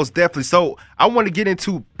 Most definitely. So I want to get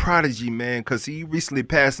into Prodigy, man, because he recently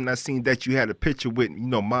passed and I seen that you had a picture with,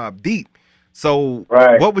 Mobb Deep. So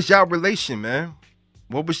what was y'all relation, man?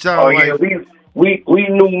 What was y'all like? we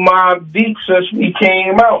knew Mobb Deep since we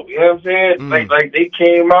came out. You know what I'm saying? Like they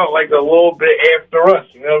came out like a little bit after us.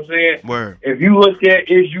 You know what I'm saying? Word. If you look at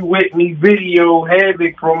Is You With Me video,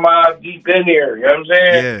 Havoc from Mobb Deep in there. You know what I'm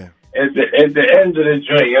saying? Yeah. At the end of the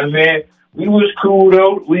joint. You know what I'm saying? We was cool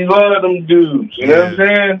though. We love them dudes. You know what I'm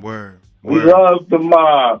saying? Word. We love the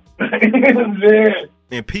mob. You know what I'm saying?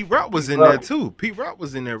 And Pete Rock was in there too. Pete Rock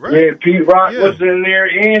was in there, right? Yeah, Pete Rock was in there,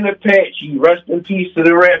 and Apache. Rest in peace to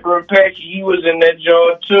the rapper Apache. He was in that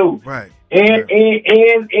joint too. Right. And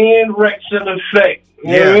Rex in Effect. You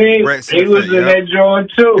know what I mean? Rex he was in that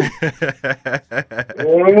joint too.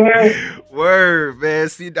 Word, man.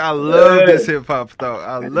 See, I love this hip hop stuff.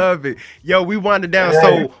 I love it. Yo, we wound it down.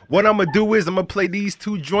 So what I'm gonna do is I'm gonna play these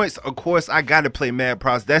two joints. Of course, I gotta play Mad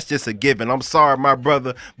Props. That's just a given. I'm sorry, my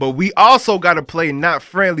brother, but we also gotta play Not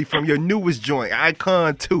Friendly from your newest joint,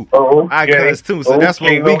 Icon 2. Icons 2. So that's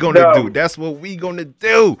what we gonna do. That's what we gonna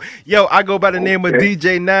do. Yo, I go by the name of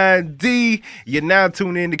DJ 9D. You're now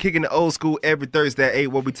tuned in to Kicking the Old School every Thursday at 8,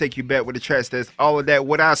 where we take you back with the tracks that's all of that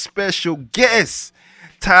with our special guest,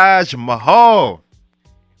 Taj Mahal.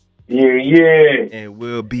 Yeah. And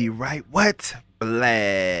we'll be right back.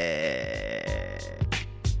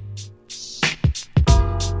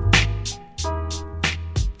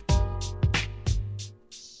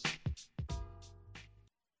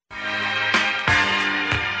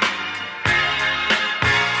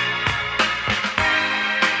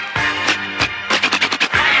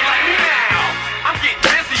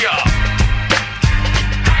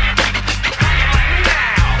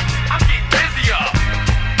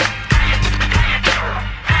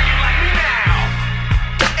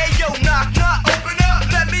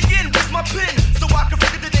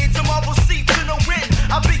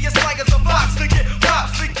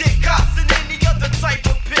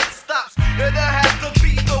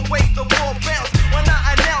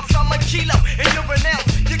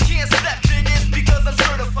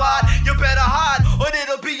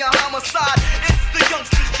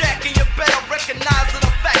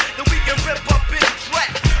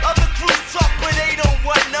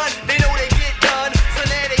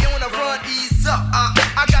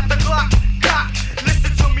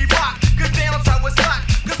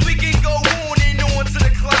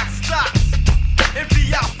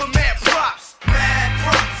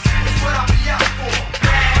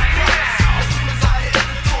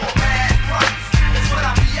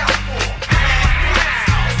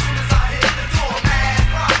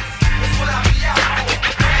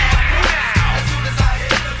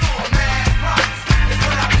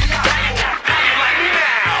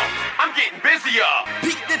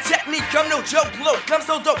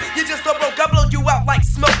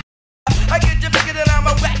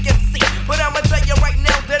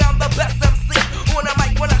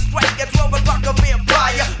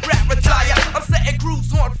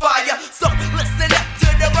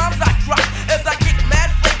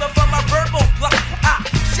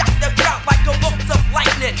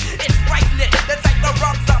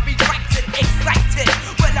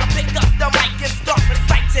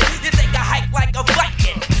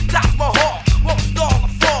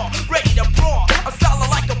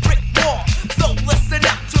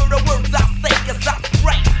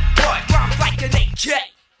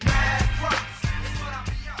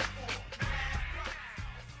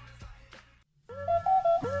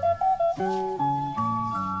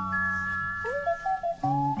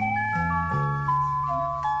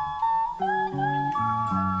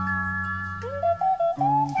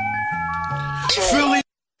 Philly,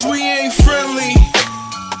 we ain't friendly.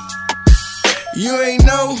 You ain't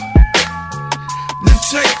know the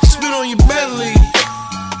tape spit on your Bentley.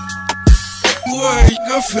 Word,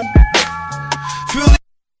 girlfriend. Philly,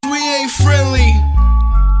 we ain't friendly.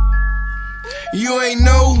 You ain't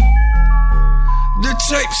know the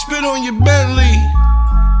tape spit on your Bentley.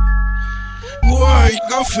 Word,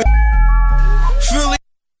 girlfriend. Philly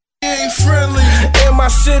ain't friendly. In my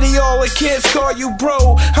city, all the kids call you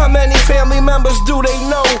bro. How many family members do they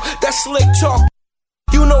know? That slick talk.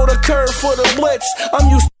 You know the curve for the blitz. I'm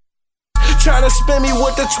used to trying to spin me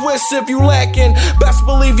with the twist. If you lacking, best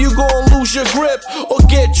believe you gon' lose your grip or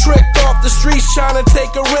get tricked off the streets trying to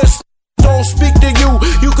take a risk. Don't speak to you,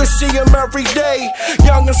 you can see him every day.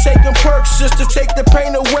 Youngins taking perks just to take the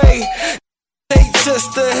pain away. Hate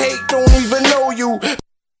sister, hate, don't even know you.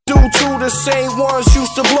 Due to the same ones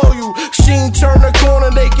used to blow you. She ain't turn the corner,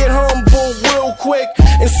 they get humble real quick.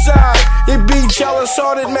 Inside, they be jealous,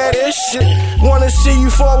 hearted, mad as shit. Wanna see you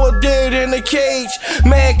fall dead in the cage.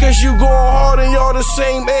 Mad cause you going hard and y'all the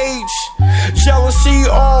same age. Jealousy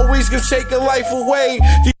always can take a life away.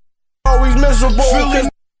 Always miserable cause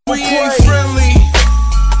we ain't friendly.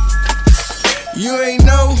 You ain't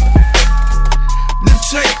know the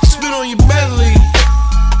tape spit on your Bentley.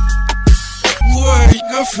 Boy,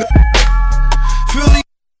 go Philly,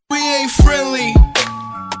 we ain't friendly.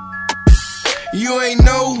 You ain't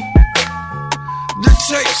know the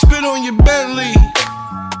tape spit on your Bentley.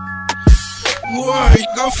 Boy,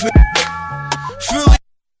 go Philly,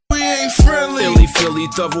 we ain't friendly. Philly,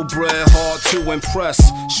 thoroughbred, hard to impress.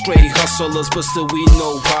 Straight hustlers, but still we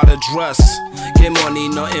know how to dress. Get money,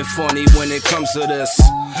 nothing funny when it comes to this.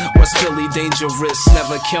 West Philly, dangerous,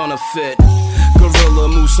 never counterfeit. Gorilla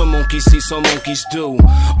move, some monkeys see, some monkeys do.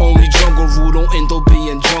 Only jungle rule, don't end up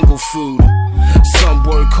being jungle food. Some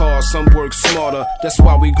work hard, some work smarter. That's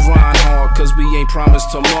why we grind hard, cause we ain't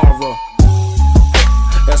promised tomorrow.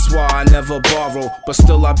 That's why I never borrow, but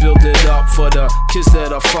still I build it up for the kids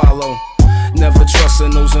that'll follow. Never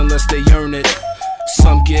trusting those unless they earn it.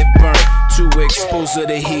 Some get burnt, too exposed to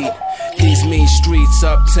the heat. These mean streets,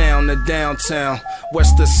 uptown to downtown,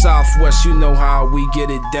 west to southwest, you know how we get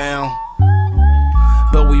it down.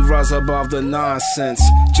 But we rise above the nonsense,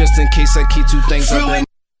 just in case I keep two things up in.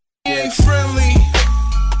 Ain't friendly.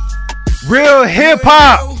 Real hip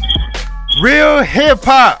hop. Real hip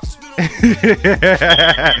hop.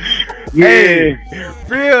 Hey,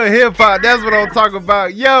 real hip hop. That's what I'm talking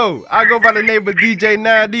about. Yo, I go by the name of DJ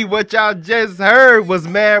 9D. What y'all just heard was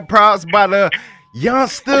mad props by the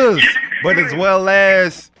youngsters, but as well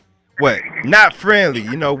as Not Friendly,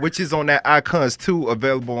 you know, which is on that Icons 2,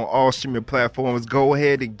 available on all streaming platforms. Go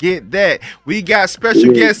ahead and get that. We got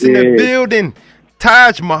special guests in the building.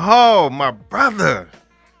 Taj Mahal, my brother.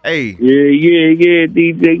 Hey. Yeah,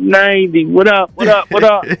 DJ 90. What up?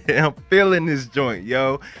 I'm feeling this joint,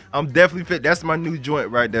 yo. I'm definitely fit. That's my new joint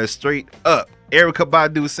right there, straight up. Erykah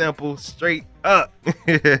Badu sample, straight up.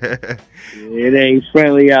 It ain't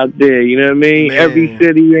friendly out there, you know what I mean? Man. Every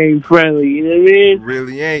city ain't friendly, you know what I mean?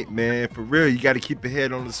 Really ain't, man. For real, you got to keep your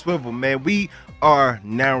head on the swivel, man. We are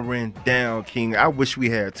narrowing down, King. I wish we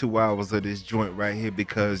had 2 hours of this joint right here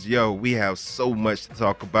because, yo, we have so much to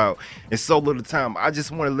talk about in so little time. I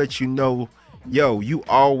just want to let you know, yo, you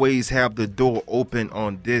always have the door open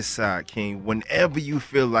on this side, King. Whenever you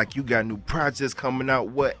feel like you got new projects coming out,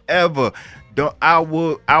 whatever, I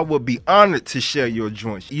will be honored to share your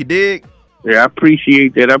joints. You dig? Yeah, I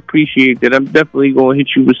appreciate that. I'm definitely going to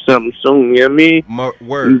hit you with something soon, you know what I mean?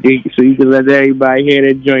 Word. So you can let everybody hear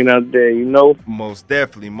that joint out there, you know? Most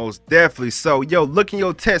definitely. So, yo, look in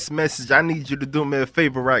your text message. I need you to do me a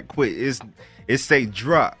favor right quick. It say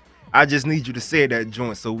drop. I just need you to say that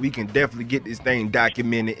joint so we can definitely get this thing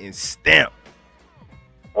documented and stamped.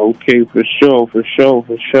 Okay, for sure.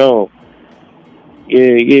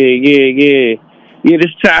 Yeah. Yeah,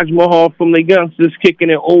 this Taj Mahal from the Youngsters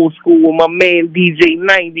kicking it old school with my man DJ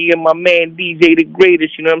 90 and my man DJ the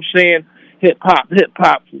Greatest, you know what I'm saying? Hip hop,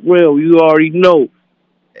 for real, you already know.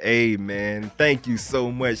 Hey, man, thank you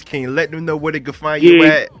so much, King. Let them know where they can find you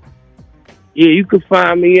at. Yeah, you can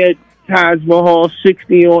find me at Taj Mahal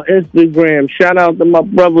 60 on Instagram. Shout out to my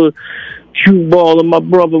brother Cue Ball and my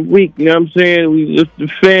brother Reek, you know what I'm saying? We just the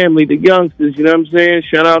family, the youngsters, you know what I'm saying?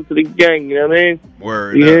 Shout out to the gang, you know what I mean?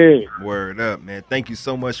 Word up, man. Thank you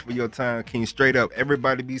so much for your time, King. Straight up,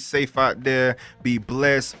 everybody be safe out there. Be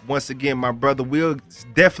blessed. Once again, my brother, we'll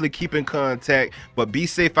definitely keep in contact, but be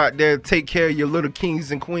safe out there. Take care of your little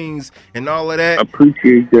kings and queens and all of that. I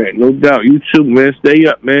appreciate that. No doubt. You too, man. Stay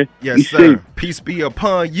up, man. Yes, be sir. safe. Peace be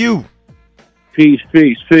upon you. Peace.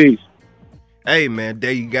 Hey, man,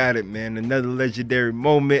 there you got it, man. Another legendary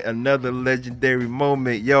moment.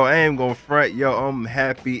 Yo, I ain't gonna front. Yo, I'm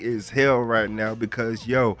happy as hell right now because,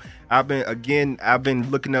 yo, I've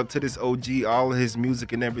been looking up to this OG, all of his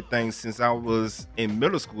music and everything since I was in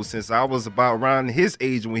middle school, since I was about around his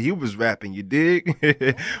age when he was rapping, you dig?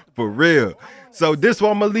 For real. So this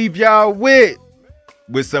one I'm gonna leave y'all with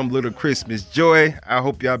some little Christmas joy. I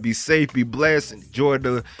hope y'all be safe, be blessed, enjoy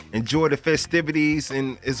the festivities,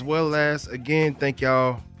 and as well as, again, thank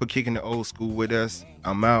y'all for kicking the old school with us.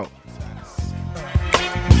 I'm out.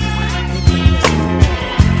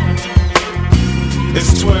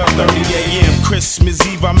 It's 12:30 a.m. Christmas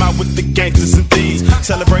Eve. I'm out with the gangsters and thieves.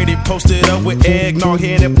 Celebrated, posted up with eggnog,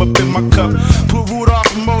 head up in my cup. Put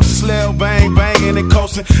Rudolph and Moses, Lil bang, banging and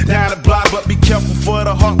coasting down the block. But be careful for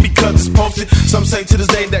the heart because it's posted. Some say to this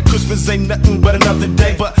day that Christmas ain't nothing but another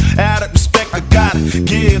day. But out of respect, I gotta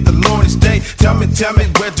give the Lord his day. Tell me,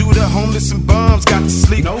 where do the homeless and bums got to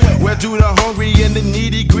sleep? Where do the hungry and the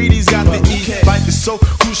needy greedies got to eat? Life is so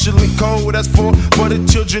crucial and cold. That's for the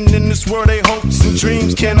children in this world. They hopes and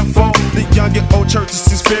dreams can't afford the young and old churches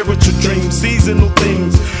and spiritual dreams, seasonal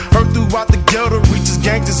things heard throughout the ghetto reaches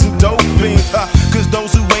gangsters and dope fiends. Cause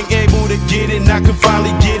those who ain't able to get it now can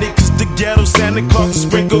finally get it. Cause the ghetto sound Santa Claus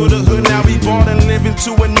sprinkled the hood, now we born and living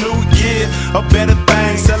to a new year. A better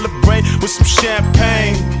thing, celebrate with some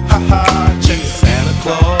champagne. Ha ha, check it. Santa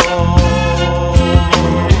Claus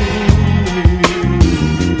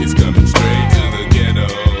is coming straight to the ghetto.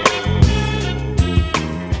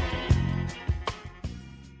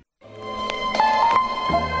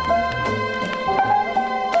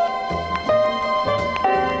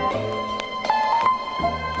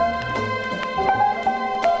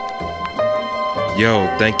 Yo,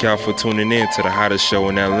 thank y'all for tuning in to the hottest show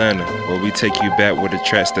in Atlanta, where we take you back with the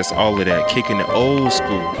tracks that's all of that, kicking it old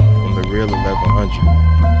school on the real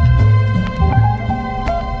 1100.